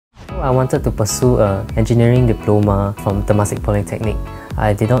I wanted to pursue an engineering diploma from Temasek Polytechnic.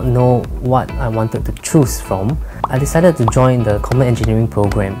 I did not know what I wanted to choose from. I decided to join the Common Engineering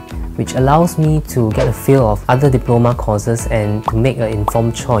program, which allows me to get a feel of other diploma courses and to make an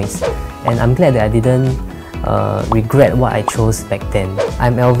informed choice. And I'm glad that I didn't regret what I chose back then.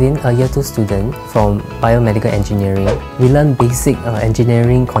 I'm Alvin, a Year 2 student from Biomedical Engineering. We learn basic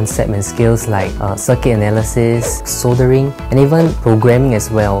engineering concepts and skills like circuit analysis, soldering, and even programming as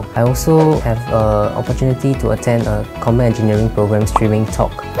well. I also have an opportunity to attend a Common Engineering program streaming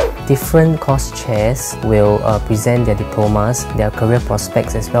talk. Different course chairs will present their diplomas, their career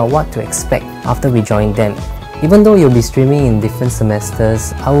prospects as well, what to expect after we join them. Even though you'll be streaming in different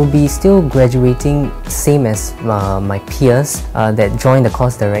semesters, I will be still graduating same as my peers that join the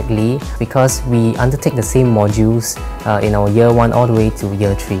course directly, because we undertake the same modules in our year 1 all the way to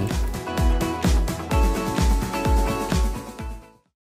year 3.